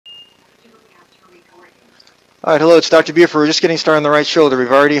All right, hello, it's Dr. Buford. We're just getting started on the right shoulder.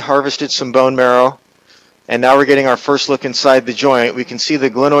 We've already harvested some bone marrow, and now we're getting our first look inside the joint. We can see the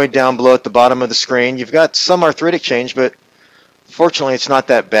glenoid down below at the bottom of the screen. You've got some arthritic change, but fortunately it's not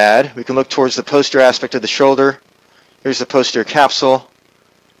that bad. We can look towards the posterior aspect of the shoulder. Here's the posterior capsule.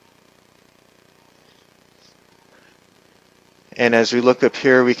 And as we look up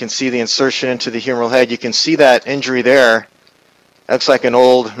here, we can see the insertion into the humeral head. You can see that injury there. That looks like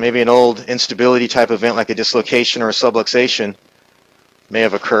maybe an old instability type event like a dislocation or a subluxation may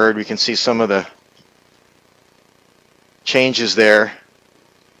have occurred. We can see some of the changes there.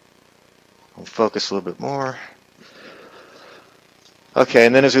 We'll focus a little bit more. Okay,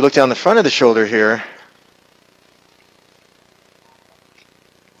 and then as we look down the front of the shoulder here,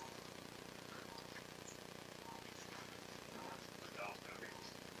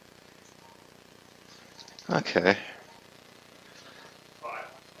 okay,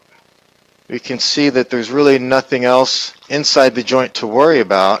 we can see that there's really nothing else inside the joint to worry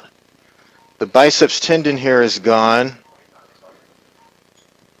about. The biceps tendon here is gone,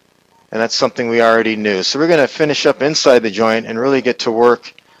 and that's something we already knew. So we're going to finish up inside the joint and really get to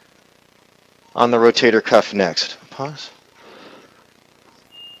work on the rotator cuff next. Pause.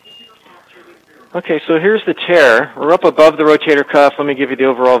 Okay, so here's the tear. We're up above the rotator cuff. Let me give you the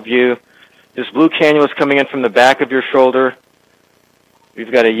overall view. This blue cannula is coming in from the back of your shoulder. We've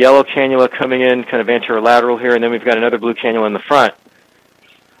got a yellow cannula coming in kind of anterolateral here, and then we've got another blue cannula in the front.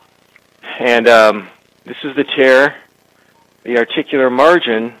 And this is the tear. The articular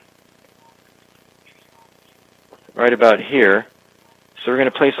margin right about here. So we're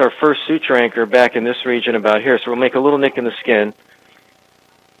going to place our first suture anchor back in this region about here. So we'll make a little nick in the skin.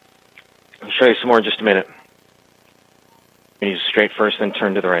 I'll show you some more in just a minute. Use straight first, then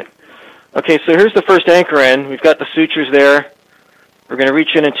turn to the right. Okay, so here's the first anchor in. We've got the sutures there. We're going to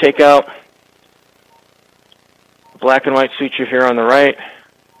reach in and take out the black and white suture here on the right.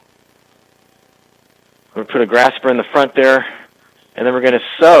 We'll put a grasper in the front there, and then we're going to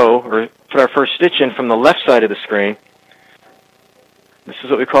sew, or put our first stitch in from the left side of the screen. This is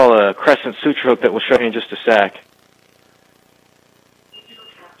what we call a crescent suture hook that we'll show you in just a sec.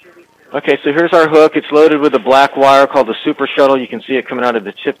 Okay, so here's our hook. It's loaded with a black wire called the super shuttle. You can see it coming out of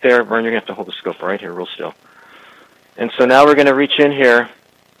the tip there. Vern, you're going to have to hold the scope right here real still. And so now we're going to reach in here.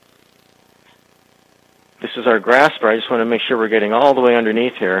 This is our grasper. I just want to make sure we're getting all the way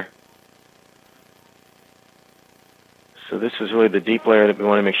underneath here. So this is really the deep layer that we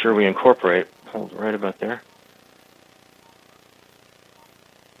want to make sure we incorporate. Hold it right about there.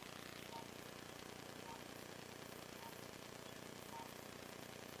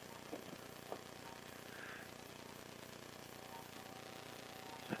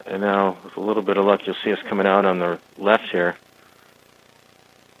 And now, with a little bit of luck, you'll see us coming out on the left here.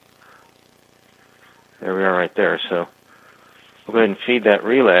 There we are right there. So we'll go ahead and feed that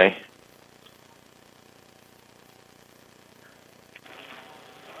relay.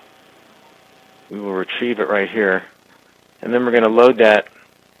 We will retrieve it right here. And then we're going to load that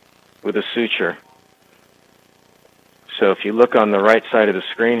with a suture. So if you look on the right side of the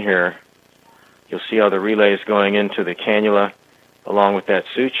screen here, you'll see how the relay is going into the cannula along with that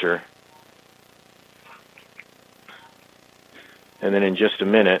suture. And then in just a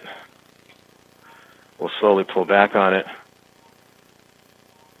minute, we'll slowly pull back on it.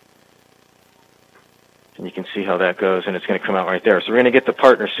 And you can see how that goes, and it's going to come out right there. So we're going to get the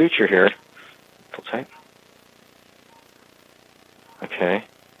partner suture here. Pull tight. Okay.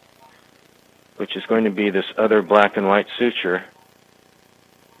 Which is going to be this other black and white suture.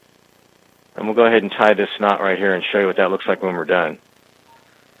 And we'll go ahead and tie this knot right here and show you what that looks like when we're done.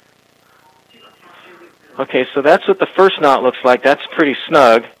 Okay, so that's what the first knot looks like. That's pretty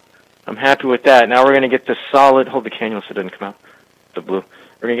snug. I'm happy with that. Now we're going to get this solid, hold the cannula so it doesn't come out, the blue.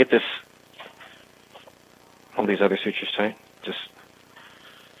 We're going to get this, hold these other sutures tight. Just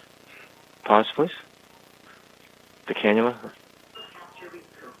pause, please. The cannula.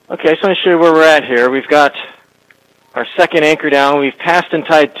 Okay, I just want to show you where we're at here. We've got our second anchor down. We've passed and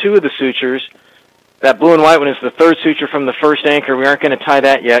tied two of the sutures. That blue and white one is the third suture from the first anchor. We aren't going to tie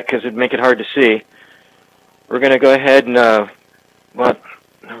that yet because it'd make it hard to see. We're going to go ahead and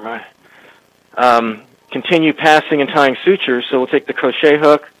continue passing and tying sutures. So we'll take the crochet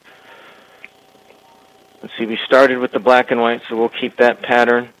hook. Let's see, we started with the black and white, so we'll keep that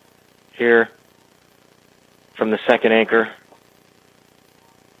pattern here from the second anchor.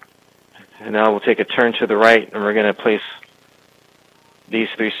 And now we'll take a turn to the right, and we're going to place these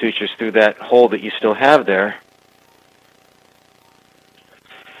three sutures through that hole that you still have there.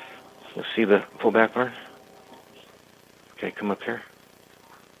 You'll see the pull back bar. Okay, come up here.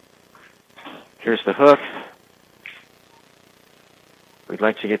 Here's the hook. we'd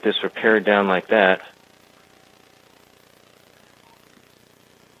like to get this repaired down like that.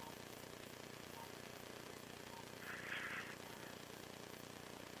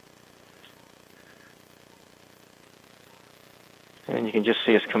 And you can just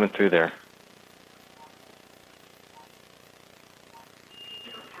see us coming through there.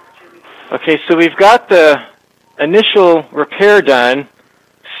 Okay, so we've got the initial repair done,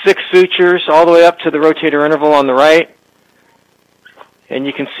 6 sutures all the way up to the rotator interval on the right. And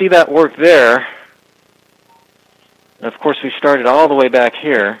you can see that work there. And of course, we started all the way back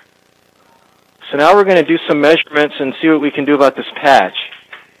here. So now we're going to do some measurements and see what we can do about this patch.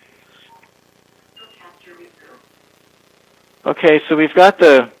 Okay, so we've got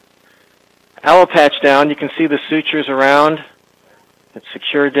the aloe patch down. You can see the sutures around. It's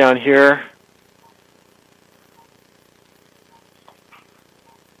secured down here.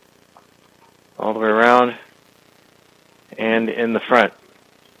 All the way around and in the front.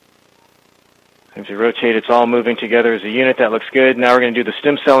 As you rotate, it's all moving together as a unit. That looks good. Now we're going to do the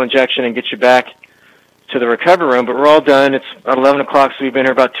stem cell injection and get you back to the recovery room, but we're all done. It's about 11 o'clock, so we've been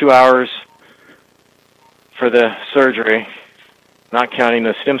here about 2 hours for the surgery, not counting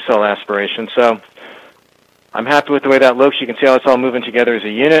the stem cell aspiration. So I'm happy with the way that looks. You can see how it's all moving together as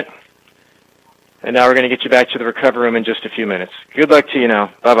a unit. And now we're going to get you back to the recovery room in just a few minutes. Good luck to you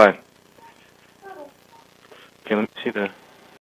now. Bye-bye. Okay, let me see the...